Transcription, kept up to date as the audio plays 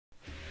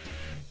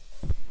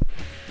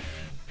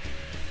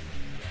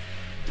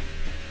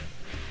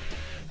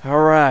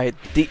Alright,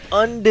 the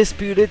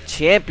Undisputed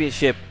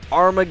Championship,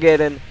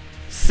 Armageddon,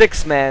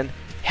 6-man,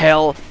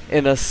 Hell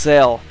in a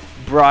Cell.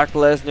 Brock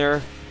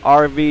Lesnar,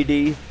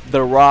 RVD,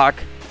 The Rock,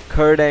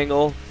 Kurt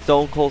Angle,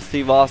 Stone Cold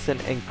Steve Austin,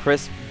 and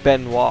Chris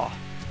Benoit.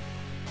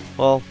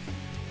 Well,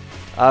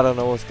 I don't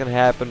know what's gonna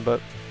happen, but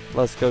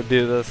let's go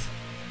do this.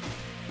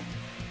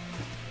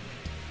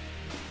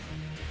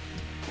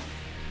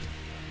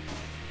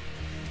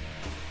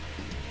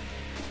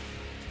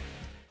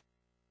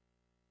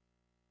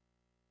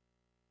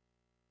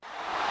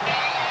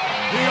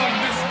 The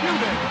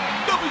Undisputed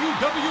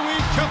WWE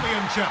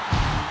Championship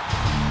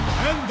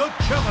and the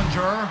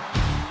challenger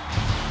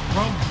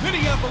from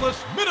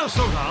Minneapolis,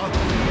 Minnesota,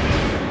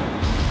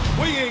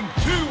 weighing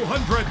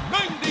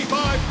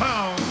 295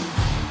 pounds,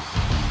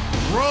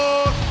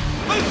 Brock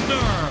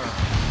Lesnar.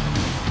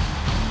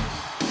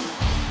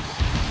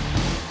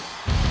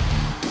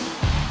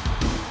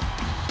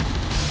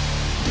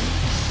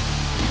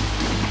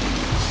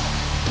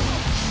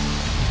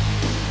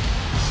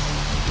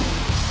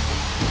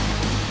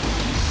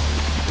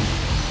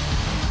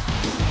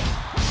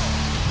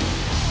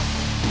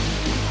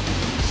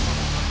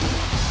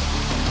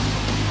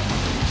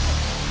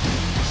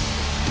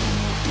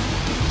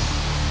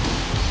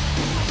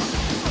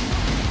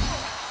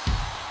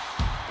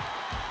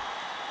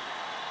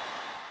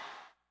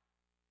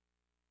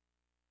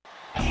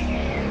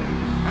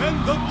 And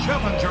the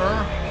challenger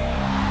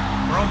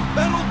from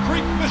Battle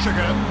Creek,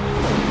 Michigan,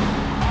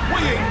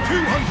 weighing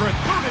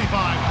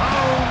 235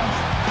 pounds,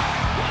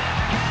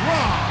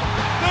 Rob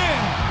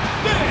Van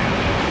Dam.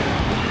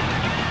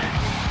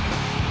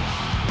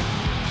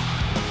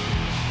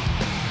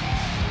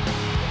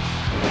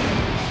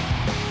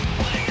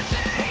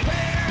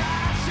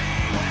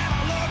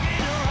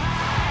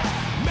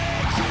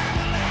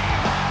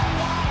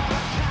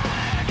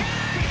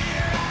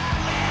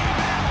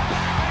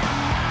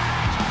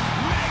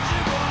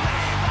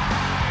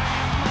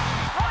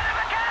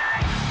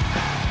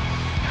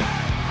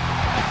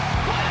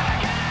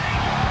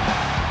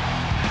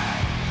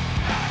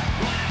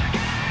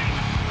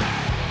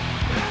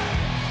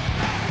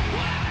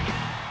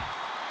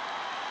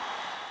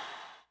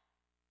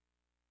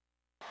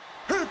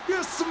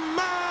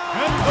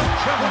 And the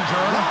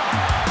challenger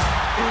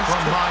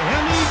from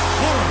Miami,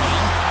 Florida,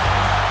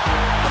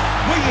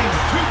 weighing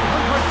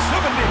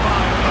 275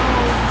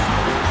 pounds,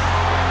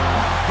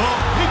 the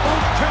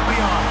People's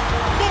Champion,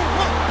 The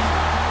Rock.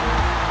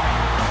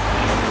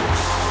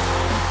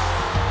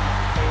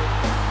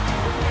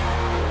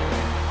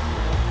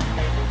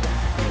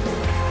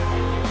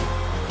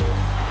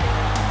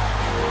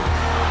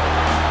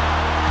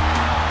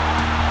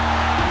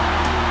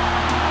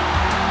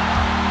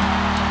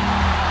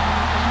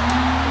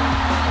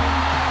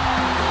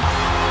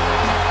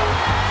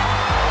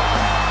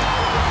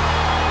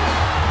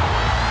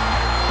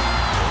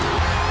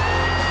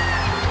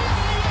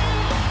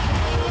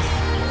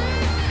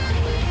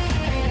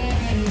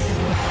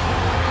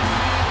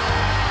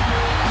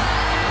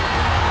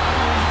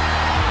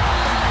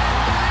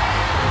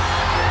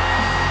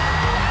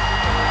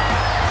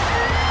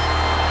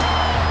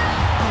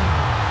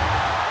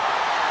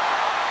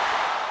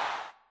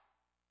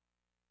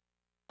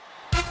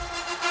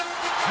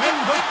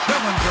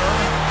 Challenger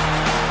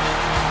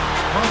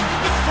from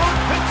Pittsburgh,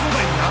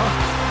 Pennsylvania,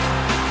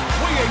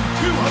 weighing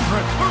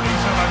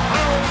 237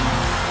 pounds,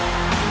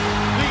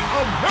 the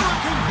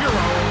American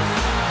hero,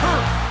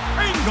 Kurt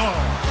Angle.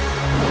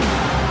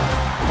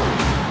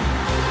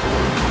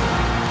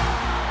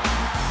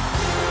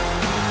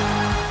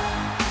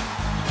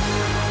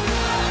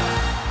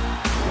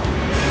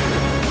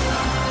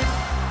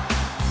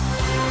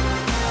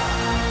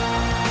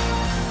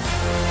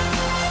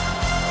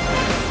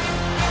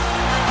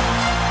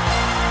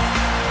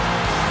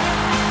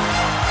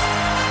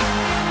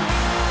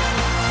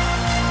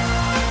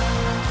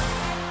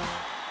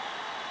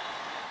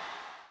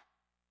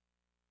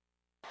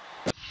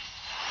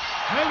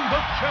 And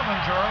the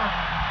challenger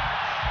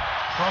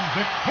from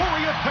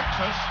Victoria,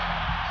 Texas,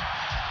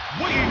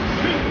 weighing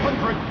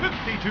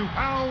 252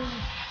 pounds,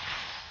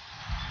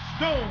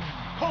 Stone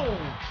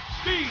Cold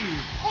Steve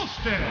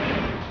Austin.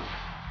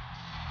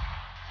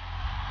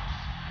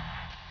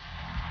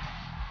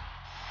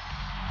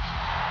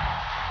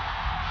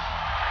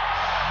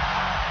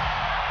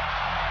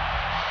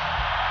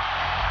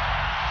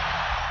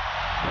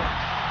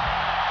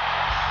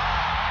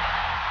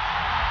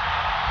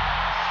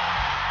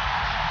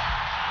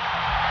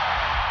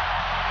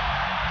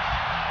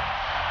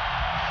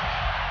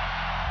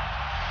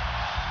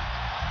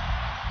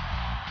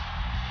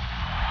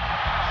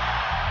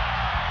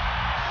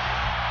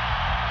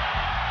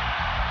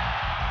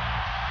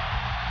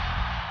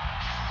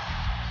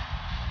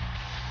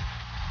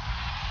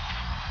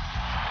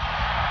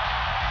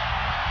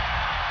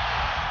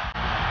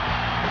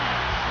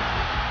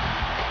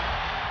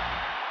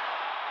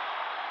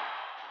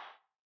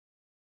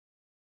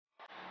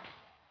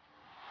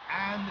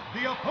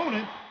 The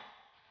opponent,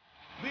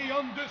 the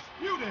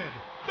Undisputed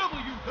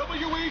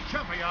WWE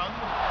Champion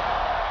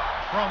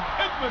from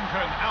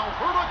Edmonton,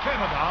 Alberta,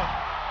 Canada,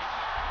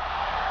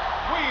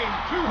 weighing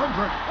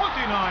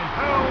 229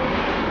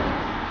 pounds,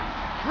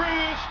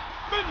 Chris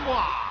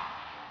Benoit.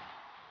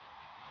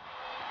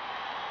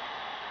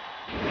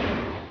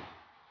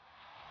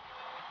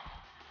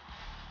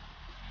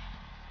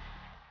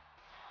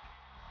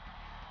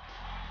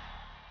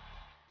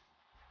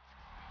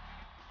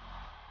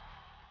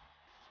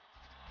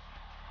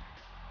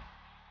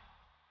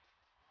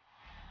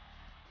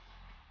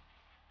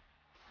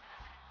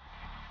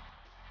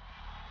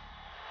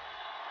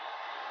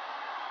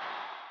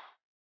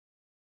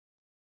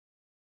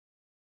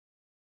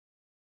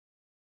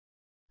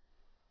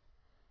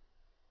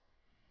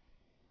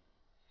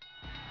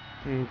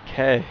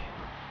 Okay.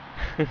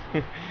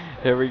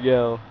 Here we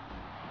go.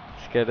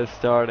 Let's get it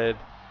started.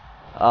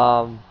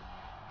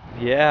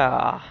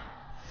 Yeah.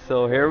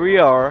 So here we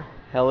are,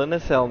 Hell in a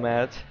Cell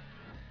match.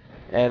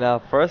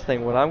 And first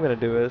thing, what I'm gonna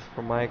do is,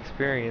 from my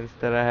experience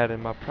that I had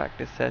in my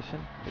practice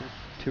session, is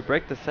to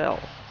break the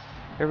cell.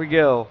 Here we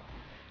go.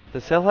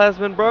 The cell has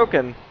been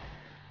broken.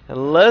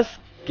 And let's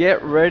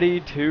get ready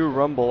to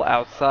rumble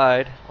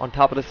outside on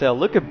top of the cell.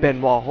 Look at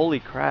Benoit, holy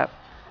crap.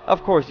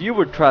 Of course, you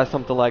would try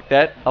something like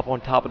that up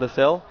on top of the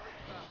cell.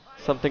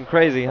 Something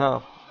crazy,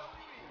 huh?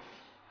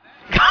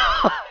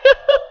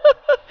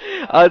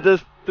 I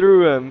just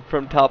threw him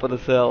from top of the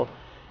cell.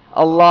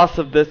 A loss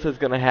of this is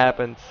gonna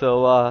happen,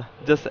 so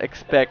just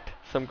expect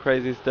some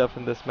crazy stuff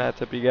in this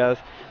matchup, you guys.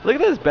 Look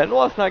at this,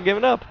 Benoit's not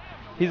giving up.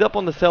 He's up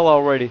on the cell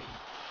already.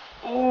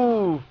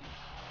 Ooh!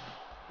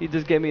 He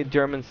just gave me a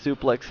German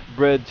suplex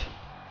bridge.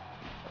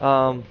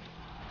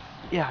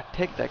 Yeah,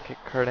 take that kick,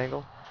 Kurt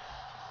Angle.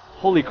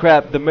 Holy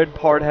crap, the mid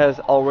part has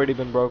already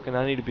been broken.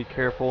 I need to be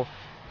careful.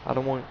 I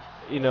don't want,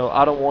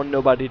 I don't want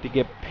nobody to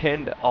get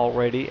pinned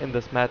already in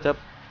this matchup.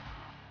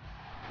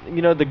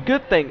 You know, the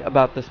good thing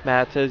about this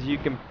match is you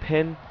can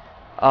pin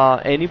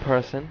any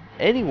person,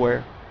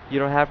 anywhere. You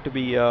don't have to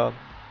be,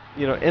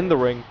 in the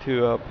ring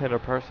to pin a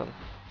person,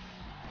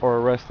 or a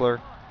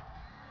wrestler,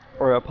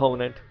 or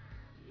opponent.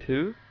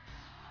 Two.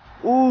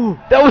 Ooh,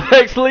 that was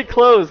actually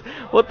close.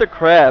 What the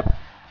crap?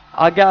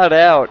 I got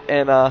out,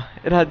 and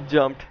it had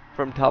jumped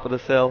from top of the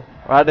cell.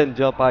 Or I didn't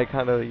jump, I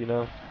kind of, you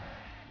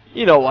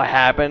know what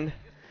happened.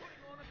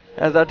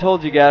 As I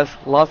told you guys,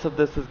 lots of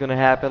this is going to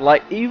happen.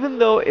 Like, even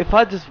though if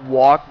I just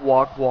walk,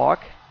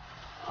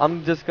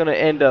 I'm just going to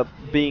end up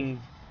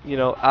being,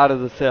 out of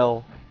the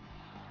cell.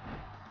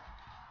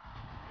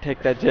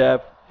 Take that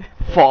jab.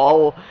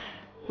 Fall.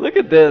 Look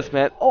at this,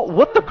 man. Oh,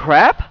 what the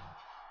crap?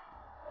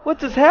 What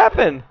just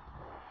happened?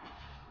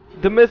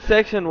 The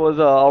midsection was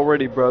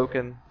already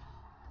broken.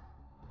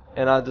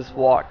 And I just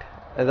walked.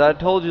 As I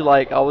told you,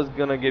 like, I was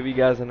going to give you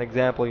guys an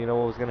example,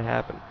 what was going to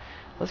happen.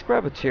 Let's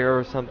grab a chair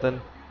or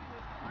something.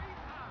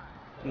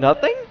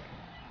 Nothing?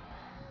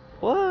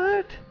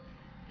 What?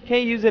 You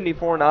can't use any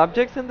foreign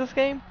objects in this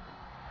game?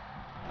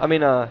 I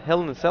mean,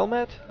 Hell in a Cell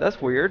match? That's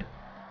weird.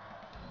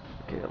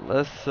 Okay,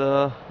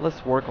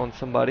 let's work on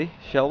somebody,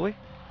 shall we?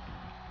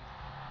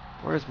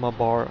 Where's my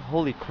bar?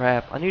 Holy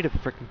crap, I need a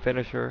freaking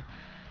finisher.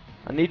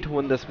 I need to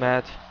win this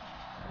match.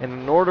 And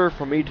in order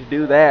for me to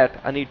do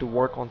that, I need to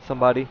work on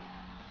somebody.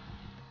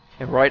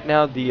 And right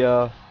now,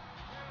 the,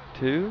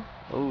 two?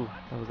 Oh,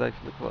 that was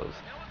actually close.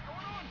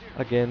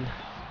 Again.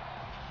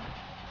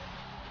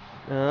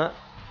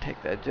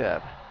 Take that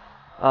jab.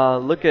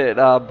 Look at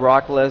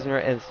Brock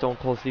Lesnar and Stone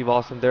Cold Steve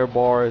Austin. Their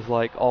bar is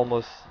like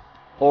almost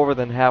over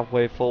than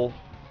halfway full.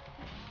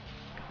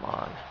 Come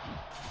on.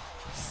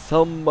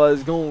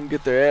 Somebody's gonna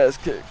get their ass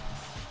kicked.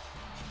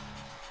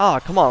 Ah,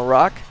 come on,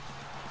 Rock.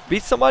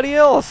 Beat somebody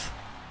else.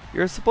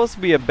 You're supposed to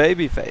be a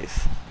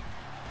babyface.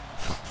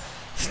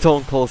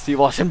 Stone Cold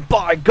Steve Austin.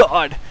 By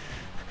God!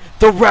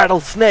 The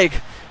rattlesnake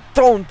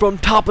thrown from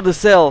top of the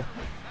cell.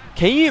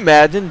 Can you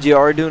imagine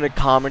JR doing a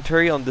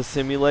commentary on the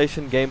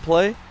simulation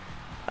gameplay?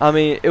 I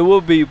mean, it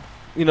will be,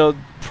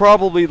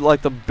 probably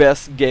like the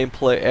best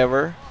gameplay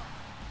ever.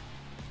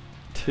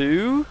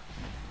 Two?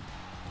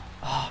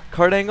 Oh,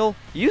 Kurt Angle,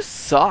 you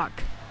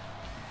suck.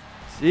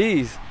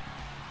 Jeez.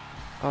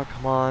 Oh,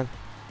 come on.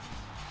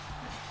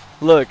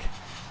 Look.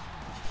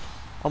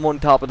 I'm on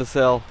top of the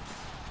cell.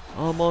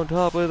 I'm on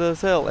top of the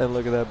cell. And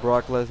look at that,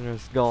 Brock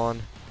Lesnar's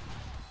gone.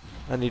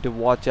 I need to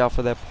watch out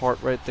for that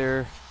part right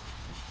there.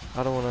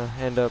 I don't want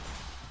to end up...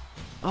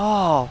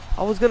 Oh,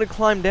 I was going to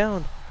climb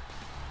down.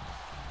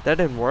 That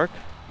didn't work.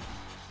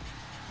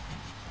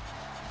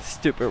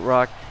 Stupid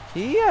Rock.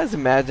 You guys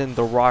imagine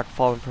The Rock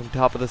falling from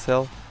top of the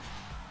cell?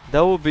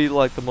 That would be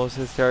like the most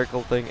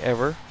hysterical thing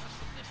ever.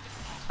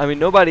 I mean,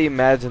 nobody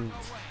imagines,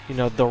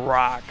 The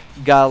Rock.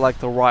 Guy like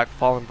The Rock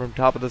falling from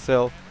top of the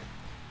cell.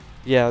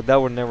 Yeah,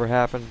 that would never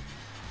happen.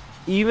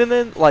 Even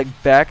then, like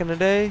back in the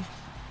day,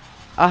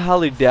 I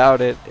highly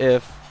doubt it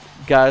if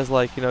guys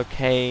like,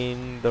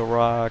 Kane, The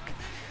Rock,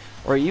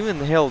 or even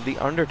hell, The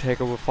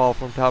Undertaker would fall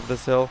from top of the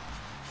cell.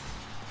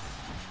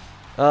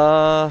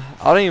 I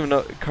don't even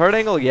know. Kurt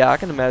Angle, yeah, I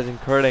can imagine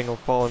Kurt Angle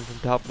falling from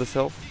top of the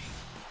cell.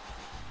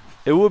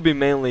 It would be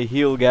mainly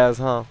heel guys,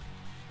 huh?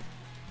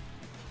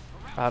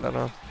 I don't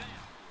know.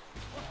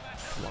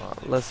 Come on,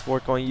 let's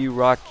work on you,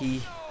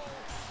 Rocky.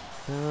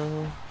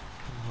 Come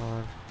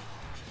on.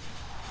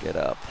 Get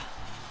up.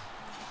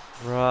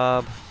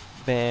 Rob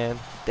Van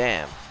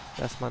Dam.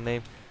 That's my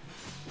name.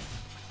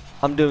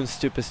 I'm doing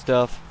stupid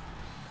stuff.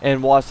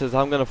 And watch this.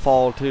 I'm going to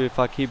fall too if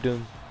I keep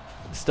doing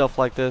stuff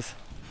like this.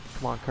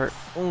 Come on, Kurt.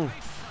 Ooh,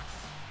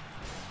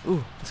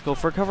 let's go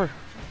for cover.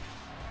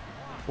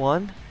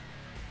 1,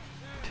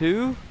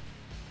 2.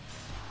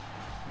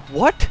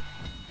 What?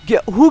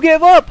 Who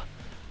gave up?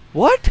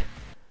 What?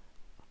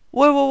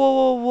 Whoa, whoa, whoa,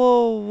 whoa,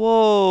 whoa,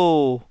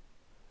 whoa.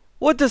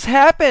 What just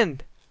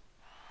happened?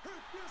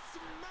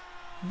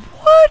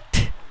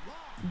 What?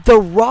 The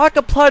Rock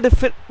applied to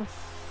fit.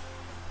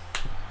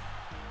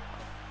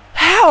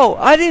 How?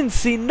 I didn't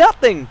see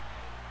nothing.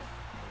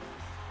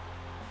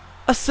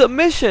 A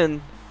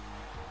submission.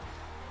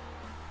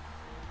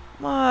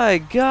 My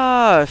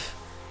gosh.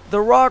 The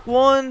Rock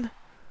won?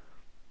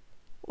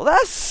 Well,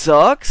 that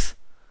sucks.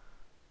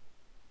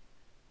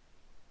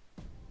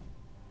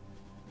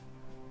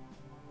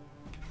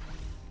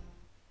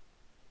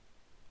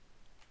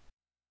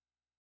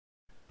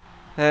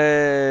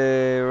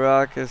 Hey,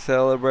 Rock is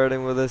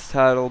celebrating with his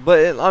title.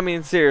 But, I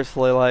mean,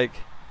 seriously, like,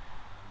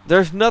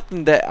 there's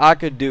nothing that I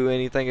could do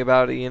anything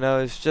about it, you know?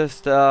 It's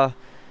just,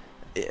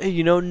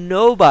 you know,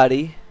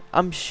 nobody,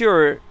 I'm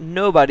sure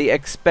nobody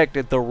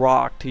expected The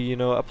Rock to, you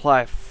know,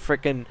 apply a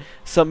freaking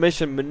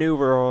submission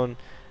maneuver on,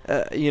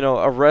 you know,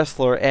 a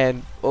wrestler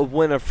and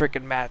win a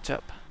freaking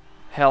matchup.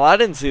 Hell, I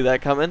didn't see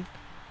that coming.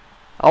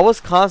 I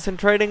was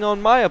concentrating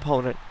on my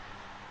opponent.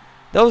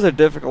 That was a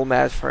difficult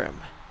match for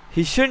him.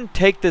 He shouldn't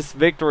take this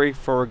victory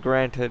for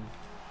granted.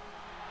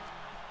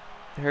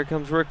 Here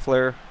comes Ric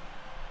Flair.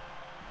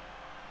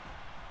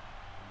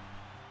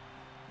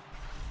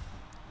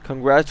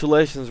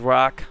 Congratulations,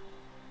 Rock.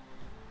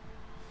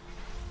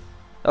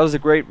 That was a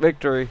great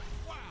victory.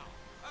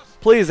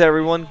 Please,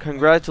 everyone,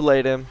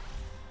 congratulate him.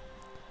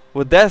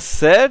 With that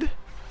said,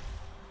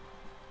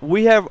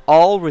 we have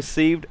all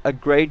received a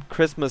great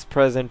Christmas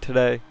present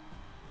today.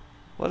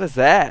 What is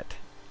that?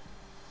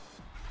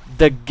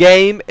 The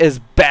game is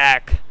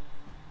back.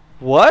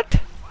 What?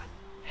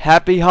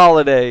 Happy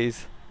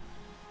holidays.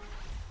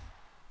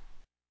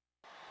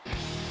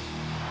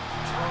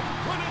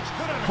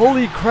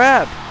 Holy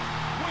crap.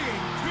 Weighing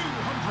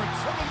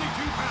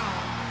 272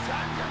 pounds.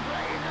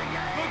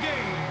 The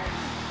Game,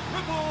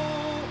 Triple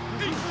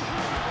H.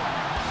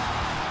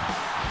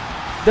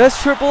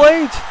 That's Triple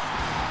H.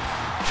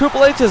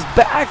 Triple H is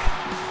back.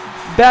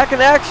 Back in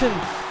action.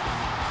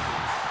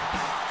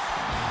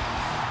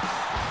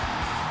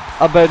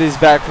 I bet he's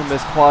back from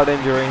his quad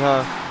injury,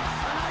 huh?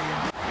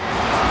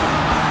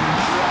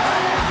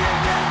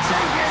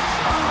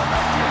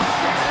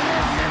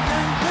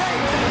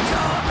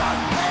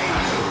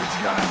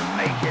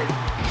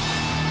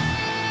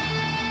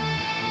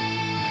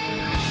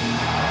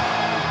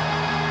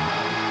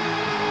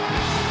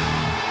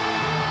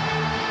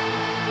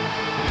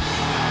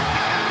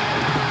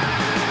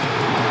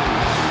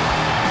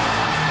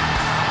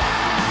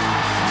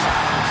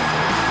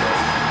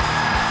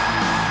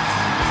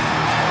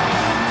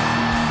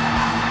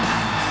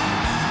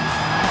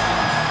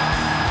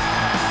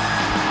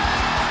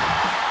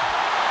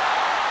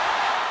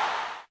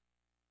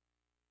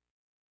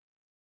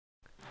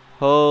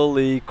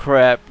 Holy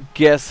crap,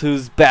 guess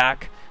who's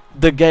back?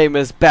 The Game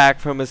is back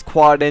from his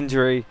quad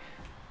injury.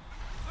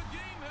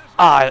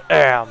 I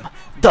am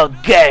The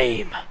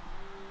Game.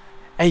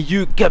 And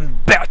you can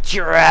bet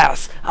your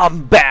ass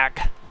I'm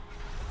back.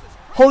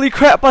 Holy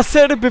crap, I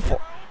said it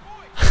before.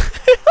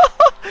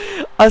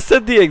 I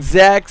said the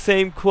exact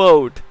same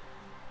quote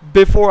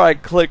before I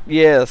clicked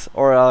yes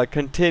or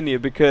continue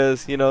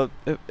because, you know,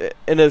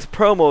 in his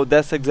promo,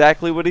 that's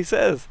exactly what he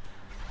says.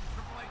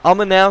 I'm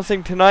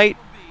announcing tonight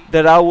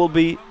that I will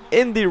be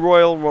in the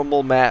Royal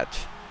Rumble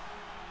match.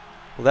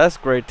 Well, that's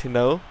great to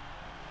know.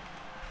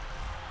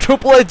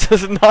 Triple H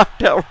just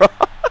knocked out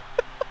Rock.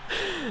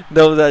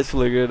 That was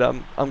actually good.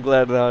 I'm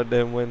glad that I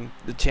didn't win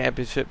the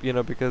championship, you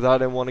know, because I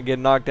didn't want to get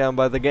knocked down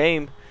by The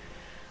Game.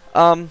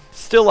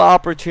 Still an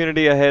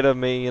opportunity ahead of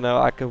me, you know.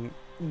 I can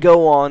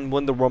go on,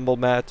 win the Rumble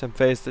match, and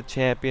face the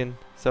champion.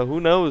 So who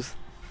knows?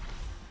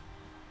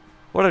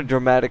 What a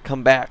dramatic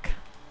comeback.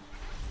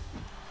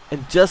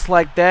 And just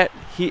like that,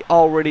 he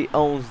already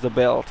owns the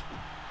belt.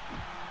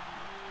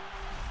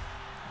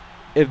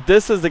 If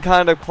this is the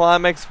kind of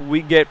climax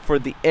we get for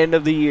the end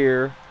of the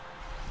year,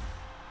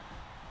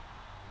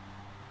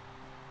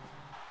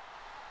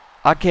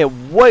 I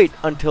can't wait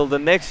until the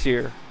next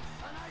year.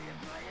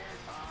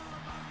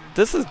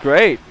 This is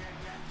great.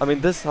 I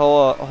mean, this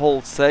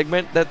whole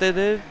segment that they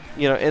did,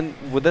 you know,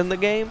 within the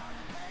game,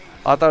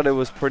 I thought it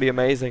was pretty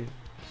amazing.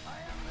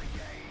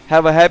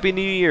 Have a happy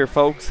new year,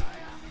 folks.